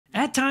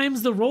At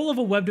times, the role of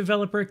a web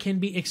developer can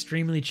be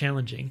extremely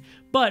challenging,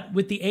 but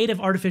with the aid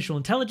of artificial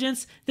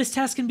intelligence, this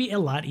task can be a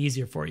lot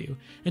easier for you.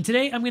 And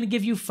today, I'm going to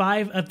give you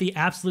 5 of the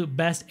absolute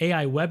best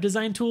AI web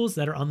design tools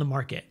that are on the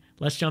market.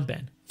 Let's jump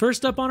in.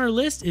 First up on our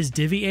list is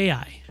Divi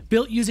AI.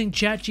 Built using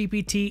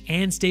ChatGPT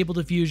and Stable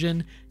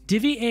Diffusion,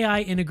 Divi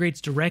AI integrates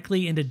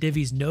directly into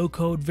Divi's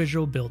no-code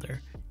visual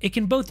builder. It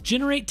can both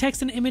generate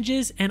text and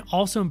images and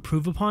also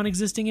improve upon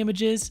existing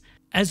images,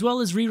 as well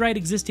as rewrite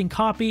existing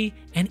copy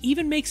and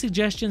even make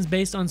suggestions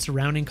based on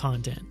surrounding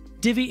content.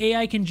 Divi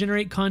AI can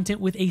generate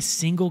content with a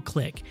single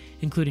click,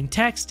 including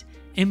text,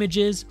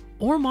 images,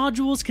 or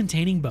modules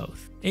containing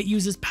both. It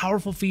uses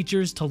powerful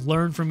features to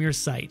learn from your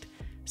site.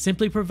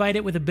 Simply provide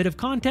it with a bit of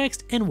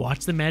context and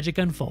watch the magic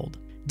unfold.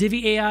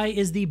 Divi AI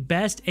is the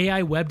best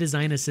AI web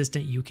design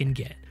assistant you can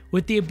get.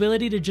 With the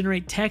ability to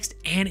generate text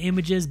and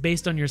images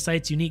based on your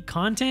site's unique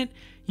content,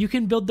 you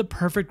can build the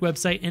perfect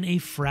website in a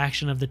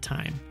fraction of the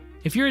time.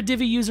 If you're a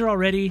Divi user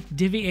already,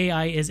 Divi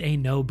AI is a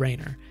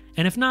no-brainer.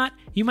 And if not,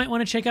 you might want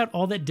to check out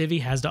all that Divi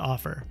has to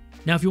offer.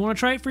 Now, if you want to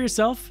try it for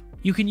yourself,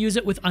 you can use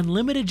it with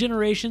unlimited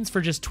generations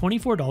for just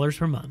 $24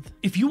 per month.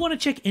 If you want to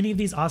check any of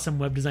these awesome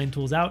web design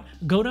tools out,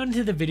 go down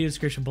to the video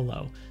description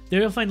below.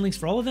 There you'll find links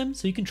for all of them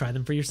so you can try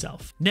them for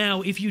yourself.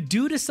 Now, if you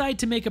do decide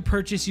to make a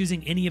purchase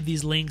using any of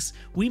these links,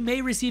 we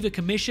may receive a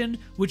commission,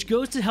 which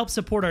goes to help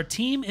support our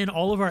team and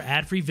all of our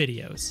ad-free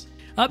videos.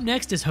 Up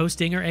next is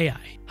Hostinger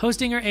AI.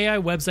 Hostinger AI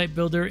Website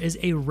Builder is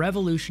a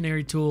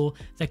revolutionary tool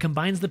that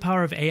combines the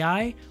power of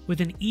AI with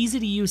an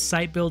easy-to-use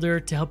site builder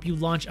to help you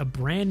launch a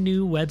brand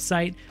new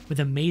website with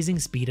amazing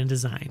speed and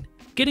design.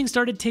 Getting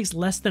started takes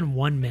less than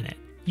 1 minute.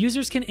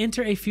 Users can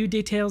enter a few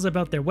details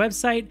about their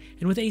website,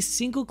 and with a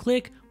single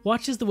click,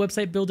 watch as the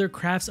website builder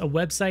crafts a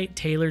website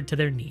tailored to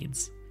their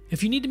needs.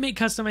 If you need to make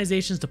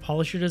customizations to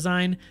polish your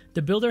design,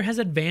 the builder has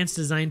advanced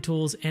design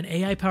tools and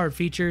AI-powered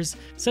features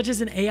such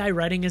as an AI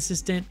writing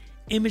assistant,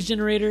 image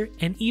generator,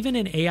 and even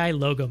an AI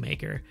logo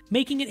maker,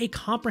 making it a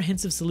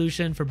comprehensive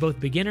solution for both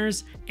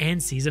beginners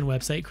and seasoned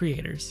website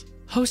creators.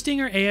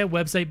 Hostinger AI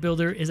Website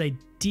Builder is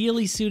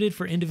ideally suited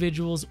for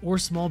individuals or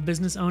small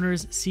business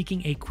owners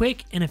seeking a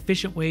quick and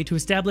efficient way to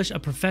establish a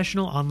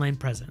professional online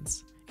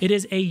presence. It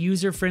is a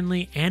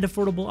user-friendly and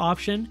affordable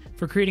option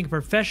for creating a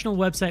professional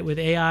website with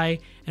AI,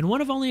 and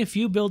one of only a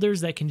few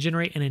builders that can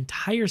generate an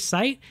entire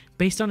site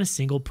based on a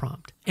single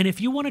prompt. And if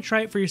you want to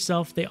try it for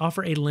yourself, they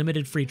offer a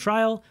limited free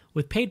trial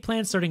with paid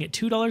plans starting at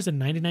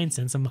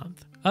 $2.99 a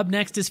month. Up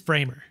next is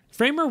Framer.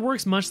 Framer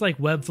works much like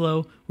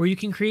Webflow, where you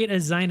can create a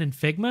design in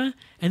Figma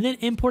and then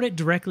import it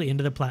directly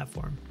into the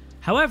platform.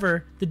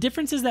 However, the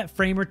difference is that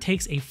Framer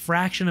takes a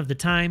fraction of the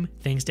time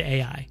thanks to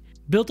AI.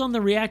 Built on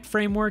the React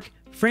framework,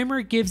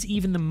 Framer gives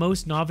even the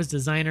most novice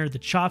designer the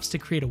chops to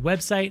create a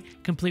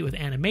website complete with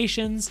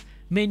animations,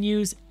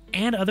 menus,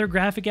 and other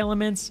graphic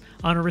elements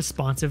on a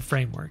responsive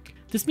framework.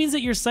 This means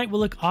that your site will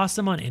look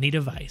awesome on any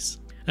device.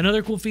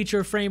 Another cool feature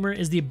of Framer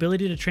is the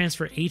ability to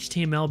transfer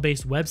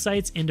HTML-based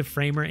websites into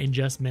Framer in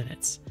just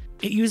minutes.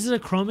 It uses a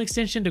Chrome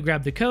extension to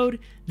grab the code,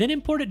 then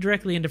import it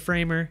directly into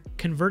Framer,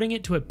 converting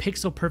it to a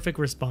pixel-perfect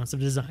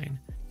responsive design.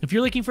 If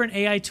you're looking for an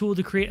AI tool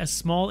to create a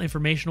small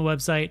informational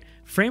website,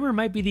 Framer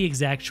might be the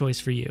exact choice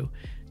for you.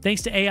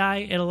 Thanks to AI,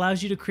 it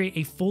allows you to create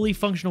a fully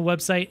functional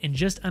website in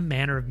just a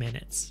matter of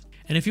minutes.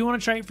 And if you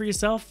want to try it for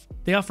yourself,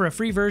 they offer a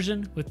free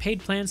version with paid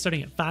plans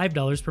starting at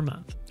 $5 per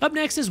month. Up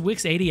next is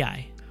Wix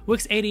ADI.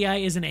 Wix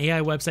ADI is an AI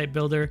website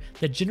builder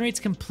that generates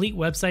complete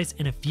websites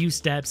in a few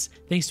steps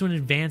thanks to an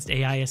advanced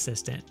AI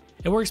assistant.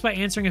 It works by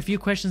answering a few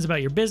questions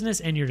about your business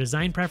and your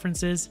design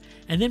preferences,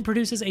 and then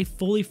produces a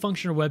fully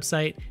functional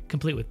website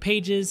complete with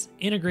pages,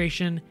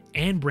 integration,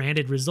 and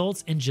branded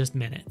results in just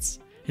minutes.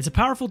 It's a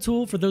powerful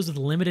tool for those with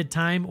limited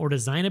time or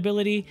design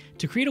ability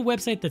to create a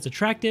website that's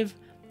attractive,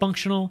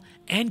 functional,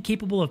 and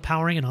capable of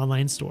powering an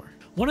online store.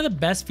 One of the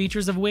best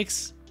features of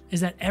Wix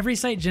is that every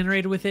site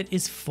generated with it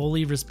is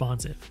fully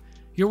responsive.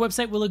 Your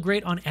website will look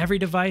great on every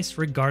device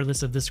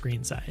regardless of the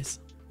screen size.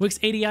 Wix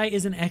ADI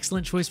is an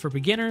excellent choice for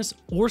beginners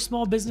or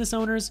small business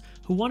owners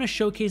who want to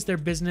showcase their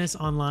business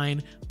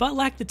online but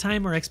lack the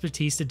time or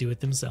expertise to do it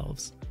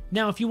themselves.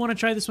 Now, if you want to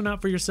try this one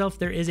out for yourself,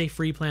 there is a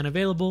free plan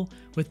available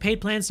with paid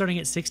plans starting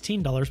at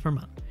 $16 per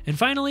month. And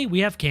finally,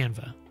 we have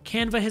Canva.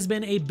 Canva has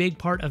been a big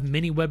part of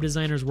many web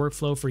designers'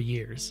 workflow for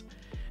years.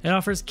 It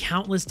offers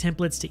countless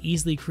templates to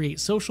easily create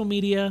social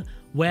media,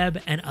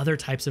 web, and other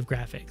types of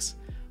graphics.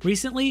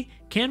 Recently,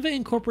 Canva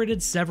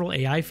incorporated several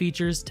AI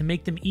features to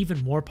make them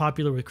even more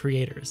popular with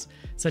creators,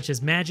 such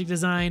as Magic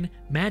Design,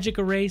 Magic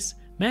Erase,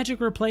 Magic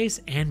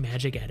Replace, and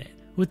Magic Edit.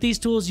 With these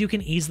tools, you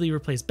can easily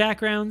replace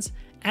backgrounds,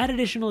 add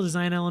additional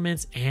design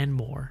elements, and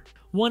more.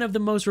 One of the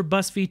most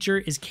robust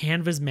features is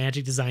Canva's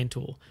Magic Design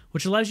tool,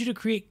 which allows you to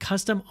create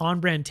custom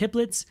on-brand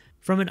templates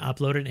from an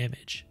uploaded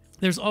image.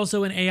 There's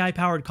also an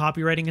AI-powered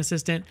copywriting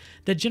assistant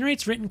that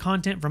generates written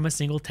content from a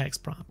single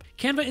text prompt.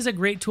 Canva is a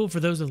great tool for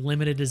those with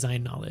limited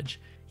design knowledge.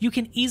 You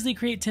can easily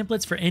create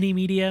templates for any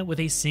media with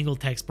a single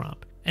text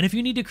prompt. And if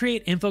you need to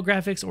create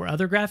infographics or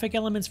other graphic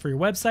elements for your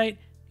website,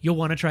 you'll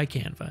want to try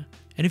Canva.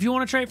 And if you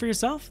want to try it for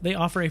yourself, they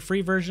offer a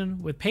free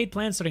version with paid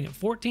plans starting at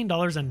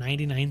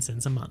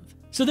 $14.99 a month.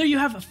 So there you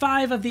have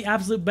 5 of the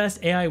absolute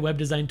best AI web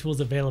design tools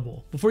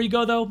available. Before you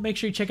go though, make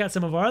sure you check out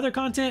some of our other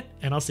content,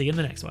 and I'll see you in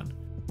the next one.